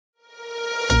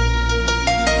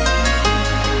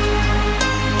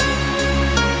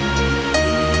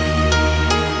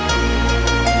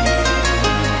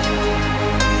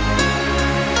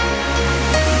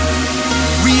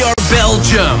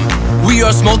Belgium. We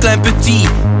are small, klein, petit,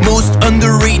 most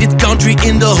underrated country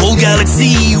in the whole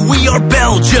galaxy. We are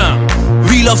Belgium.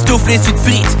 We love stoofvlees with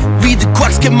friet. We the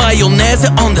kwakske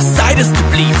mayonaise on the side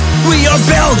alsjeblieft. We are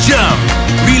Belgium.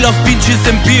 We love pintjes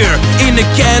and beer in a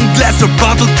can, glass or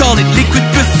bottle, call it liquid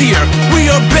plezier.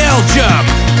 We are Belgium.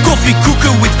 Koffie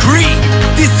koeken with cream.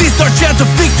 This is our chance of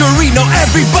victory. Now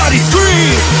everybody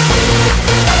scream.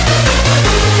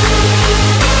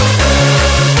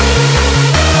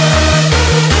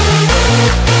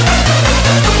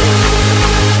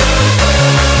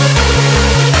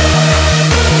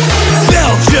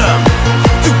 Belgium,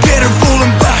 together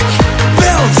voelen back.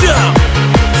 Belgium,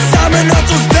 samen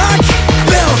uit ons dak.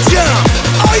 Belgium,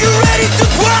 are you ready to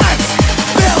quack?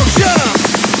 Belgium,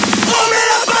 oh met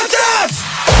een patat.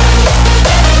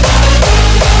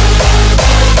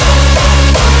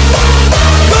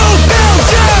 Go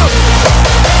Belgium!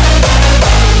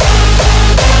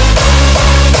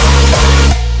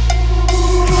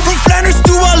 From Flanders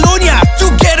to Wallonia,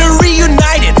 together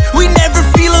reunited. We never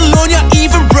feel alone, yeah,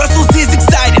 even Brussels is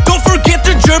excited. Don't forget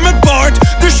the German part,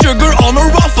 the sugar on a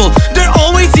waffle. They're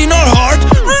always in our heart,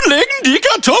 we legen die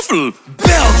Kartoffel.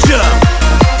 Belgium,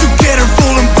 together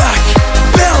voelen back.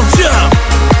 Belgium,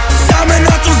 samen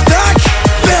uit ons dak.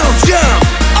 Belgium,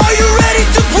 are you ready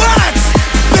to quack?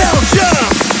 Belgium,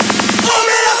 oh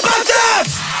met een patat.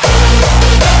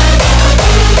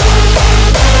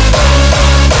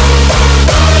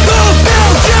 Go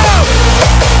Belgium!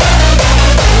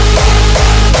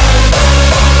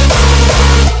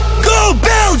 Go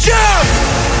Belgium!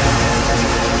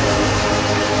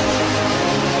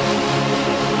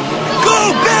 Go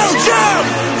Belgium!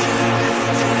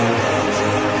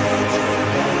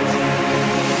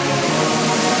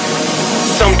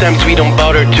 Sometimes we don't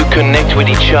bother to connect with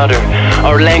each other.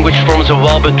 Our language forms a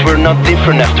wall, but we're not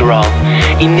different after all.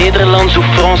 In Nederlands ou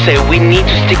Français, we need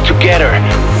to stick together.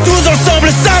 Tous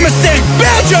ensemble, samen sterk,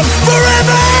 Belgium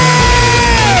forever!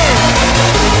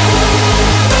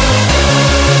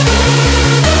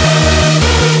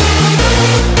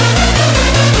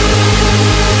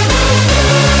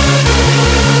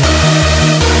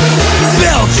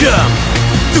 Belgium,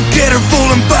 together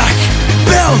voelen back.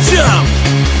 Belgium,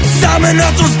 samen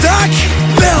uit ons dak.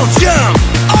 Belgium,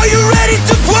 are you ready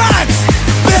to quack?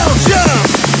 Belgium,